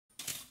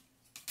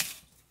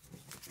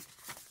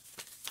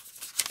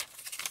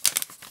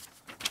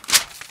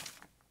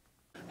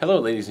Hello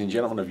ladies and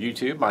gentlemen of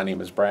YouTube, my name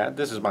is Brad.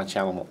 This is my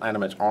channel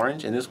Animate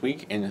Orange, and this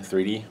week in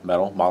 3D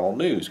metal model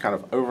news, kind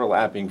of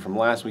overlapping from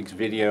last week's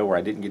video where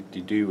I didn't get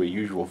to do a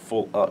usual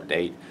full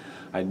update.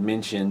 I'd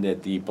mentioned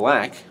that the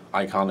black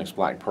Iconics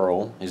Black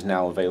Pearl is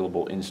now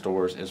available in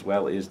stores, as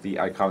well as the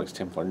Iconics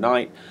Templar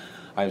Knight.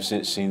 I've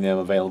since seen them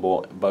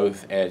available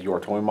both at Your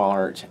Toy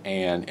Mart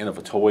and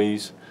Innova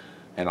Toys,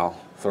 and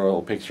I'll throw a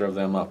little picture of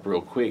them up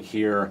real quick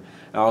here.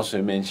 I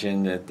also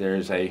mentioned that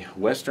there's a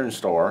Western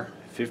Star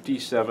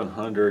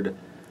 5700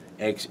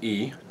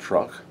 XE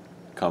truck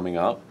coming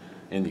up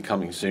in the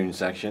coming soon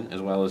section,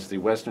 as well as the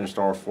Western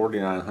Star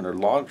 4900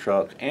 log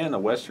truck and the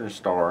Western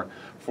Star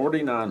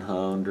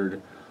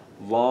 4900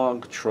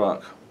 log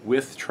truck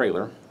with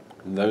trailer.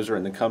 And those are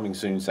in the coming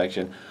soon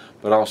section.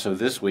 But also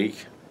this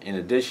week, in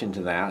addition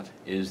to that,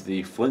 is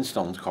the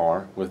Flintstones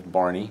car with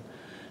Barney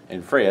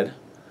and Fred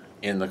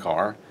in the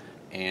car.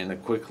 And a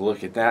quick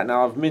look at that.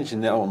 Now, I've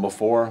mentioned that one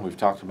before. We've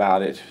talked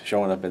about it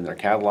showing up in their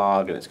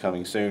catalog, and it's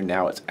coming soon.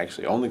 Now it's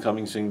actually on the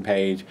coming soon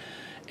page,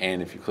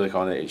 and if you click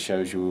on it, it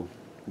shows you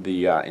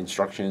the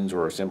instructions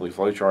or assembly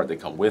flowchart that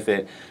come with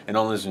it. And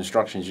on those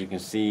instructions, you can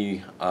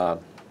see a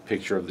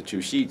picture of the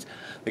two sheets.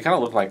 They kind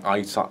of look like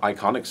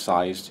Iconic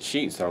sized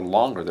sheets. They're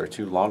longer. They're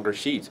two longer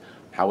sheets.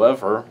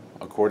 However,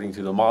 according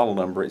to the model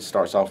number, it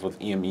starts off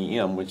with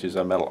MEM, which is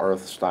a Metal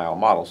Earth style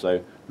model.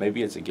 So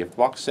maybe it's a gift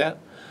box set.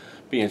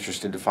 Be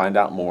interested to find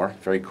out more.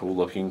 Very cool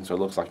looking, so it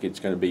looks like it's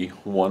going to be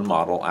one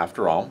model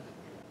after all.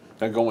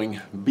 Now,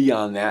 going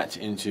beyond that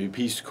into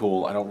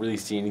Piececool, I don't really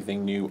see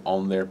anything new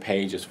on their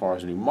page as far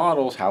as new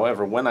models.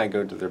 However, when I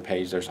go to their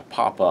page, there's a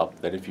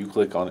pop-up that if you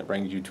click on it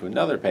brings you to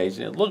another page,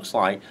 and it looks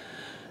like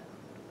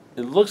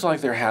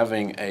they're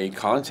having a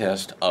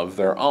contest of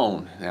their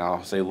own. Now,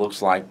 I say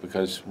looks like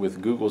because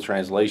with Google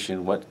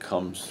translation, what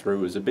comes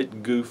through is a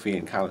bit goofy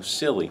and kind of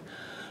silly.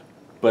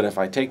 But if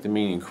I take the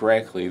meaning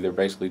correctly, they're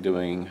basically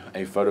doing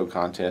a photo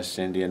contest.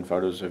 Send in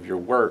photos of your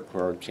work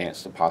for a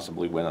chance to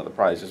possibly win other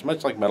prizes,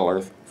 much like Metal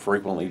Earth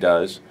frequently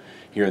does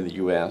here in the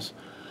U.S.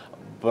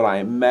 But I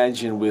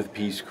imagine with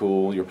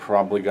Piececool, you're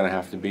probably going to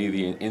have to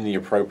be in the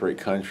appropriate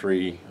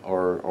country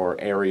or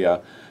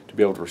area to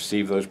be able to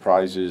receive those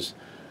prizes.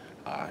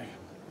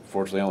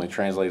 Fortunately, I only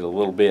translated a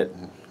little bit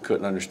and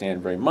couldn't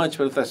understand very much,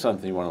 but if that's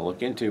something you want to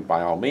look into,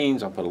 by all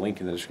means, I'll put a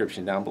link in the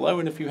description down below,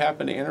 and if you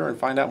happen to enter and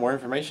find out more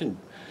information,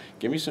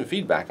 give me some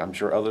feedback. I'm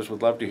sure others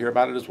would love to hear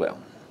about it as well.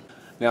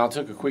 Now, I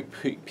took a quick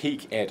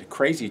peek at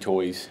Crazy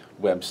Toys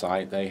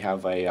website. They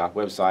have a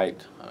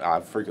website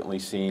I've frequently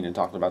seen and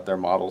talked about their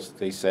models that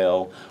they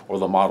sell, or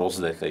the models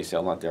that they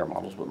sell, not their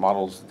models, but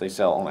models that they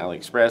sell on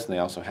AliExpress, and they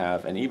also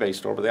have an eBay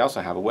store, but they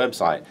also have a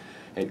website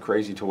at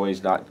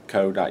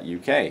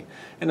crazytoys.co.uk.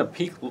 And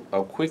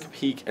a quick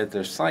peek at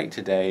their site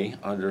today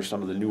under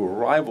some of the new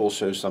arrivals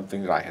shows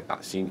something that I had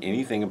not seen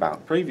anything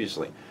about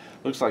previously.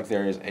 Looks like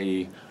there is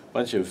a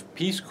bunch of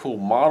Piececool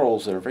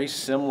models that are very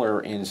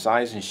similar in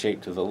size and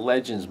shape to the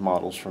Legends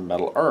models from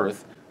Metal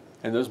Earth.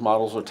 And those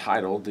models are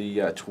titled the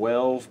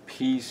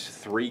 12-piece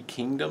Three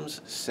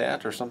Kingdoms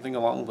set or something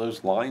along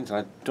those lines. And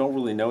I don't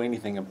really know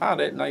anything about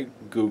it, and I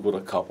Googled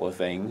a couple of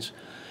things.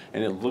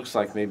 And it looks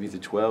like maybe the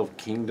 12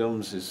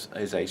 Kingdoms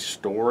is a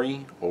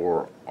story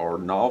or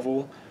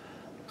novel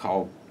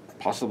called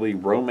possibly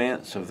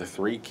Romance of the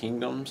Three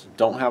Kingdoms.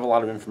 Don't have a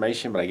lot of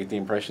information, but I get the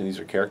impression these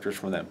are characters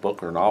from that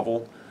book or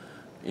novel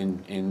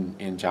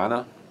in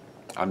China.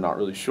 I'm not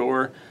really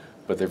sure,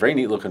 but they're very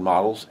neat looking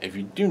models. If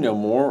you do know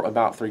more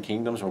about Three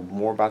Kingdoms or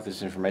more about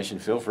this information,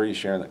 feel free to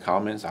share in the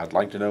comments. I'd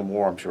like to know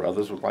more. I'm sure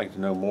others would like to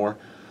know more.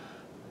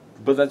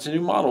 But that's a new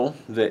model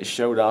that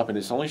showed up, and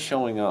it's only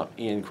showing up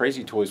in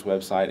Crazy Toys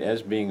website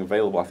as being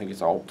available. I think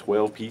it's all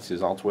 12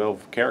 pieces, all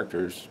 12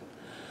 characters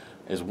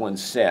as one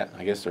set.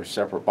 I guess they're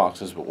separate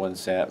boxes, but one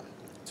set.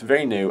 It's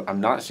very new. I'm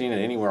not seeing it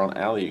anywhere on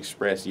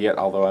AliExpress yet,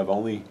 although I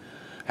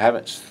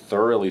haven't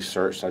thoroughly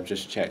searched. I've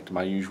just checked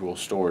my usual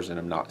stores and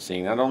I'm not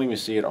seeing it. I don't even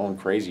see it on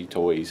Crazy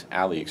Toys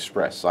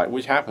AliExpress site,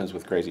 which happens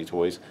with Crazy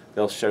Toys.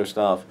 They'll show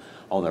stuff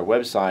on their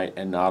website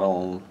and not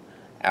on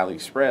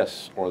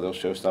AliExpress, or they'll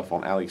show stuff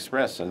on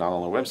AliExpress and not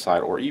on their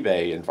website, or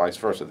eBay, and vice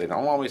versa. They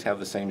don't always have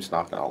the same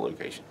stock in all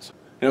locations.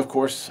 And of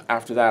course,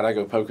 after that, I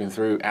go poking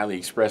through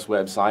AliExpress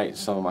website,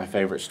 some of my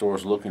favorite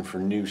stores, looking for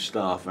new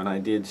stuff, and I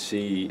did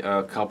see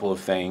a couple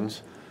of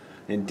things.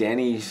 In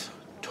Danny's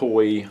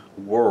Toy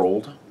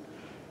World,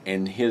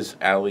 in his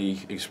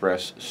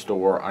AliExpress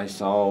store, I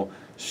saw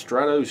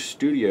Strato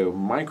Studio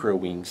Micro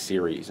Wing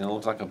series, and it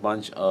looks like a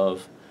bunch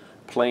of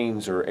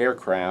planes or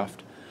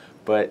aircraft,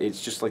 but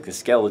it's just like the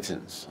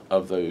skeletons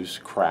of those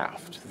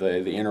craft,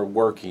 the inner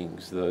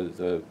workings,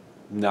 the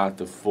not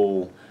the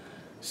full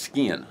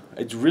skin.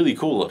 It's really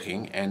cool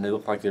looking, and they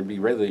look like they'd be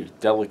really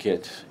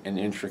delicate and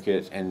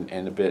intricate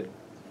and a bit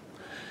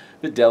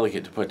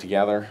delicate to put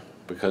together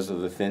because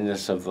of the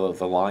thinness of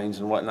the lines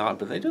and whatnot,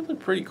 but they do look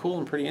pretty cool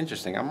and pretty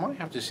interesting. I might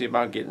have to see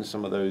about getting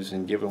some of those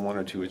and giving one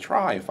or two a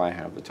try if I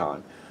have the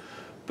time.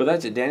 But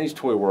that's at Danny's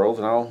Toy World,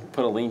 and I'll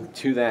put a link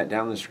to that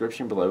down in the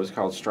description below. It's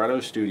called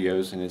Strato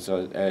Studios, and it's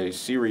a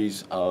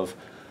series of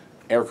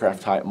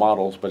aircraft type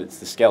models, but it's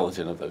the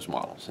skeleton of those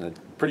models, and it's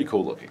pretty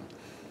cool looking.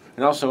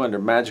 And also under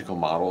magical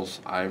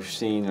models, I've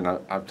seen, and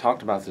I've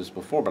talked about this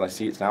before, but I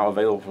see it's now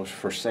available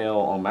for sale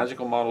on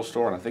Magical Model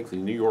Store and I think the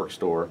New York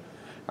store.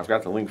 I've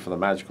got the link for the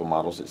magical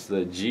models. It's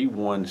the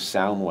G1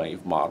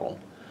 Soundwave model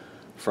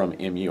from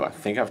MU. I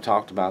think I've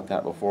talked about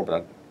that before,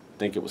 but I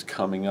think it was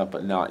coming up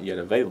but not yet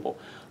available.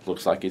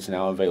 Looks like it's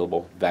now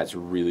available. That's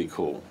really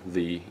cool.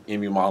 The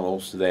MU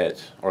models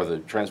or the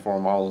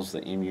Transformer models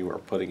that MU are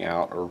putting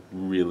out are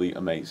really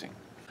amazing.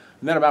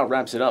 And that about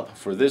wraps it up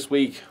for this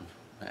week.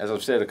 As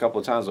I've said a couple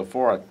of times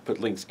before, I put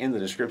links in the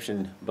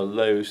description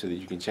below so that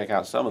you can check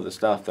out some of the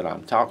stuff that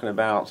I'm talking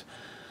about.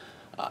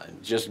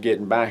 Just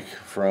getting back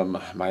from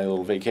my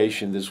little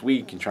vacation this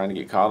week and trying to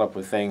get caught up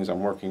with things.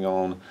 I'm working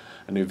on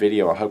a new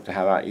video I hope to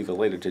have out either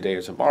later today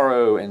or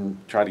tomorrow, and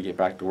try to get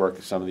back to work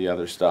with some of the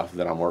other stuff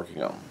that I'm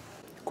working on.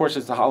 Of course,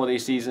 it's the holiday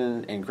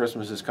season and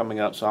Christmas is coming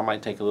up, so I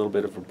might take a little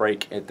bit of a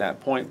break at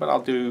that point, but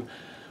I'll do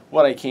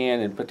what I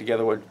can and put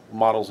together what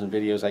models and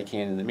videos I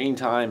can in the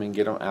meantime and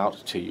get them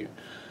out to you.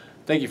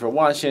 Thank you for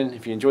watching.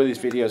 If you enjoy these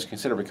videos,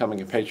 consider becoming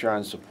a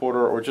Patreon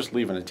supporter or just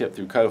leaving a tip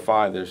through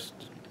Ko-Fi. There's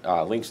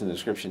links in the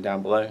description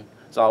down below.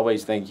 As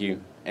always, thank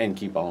you, and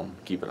keep on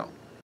keeping on.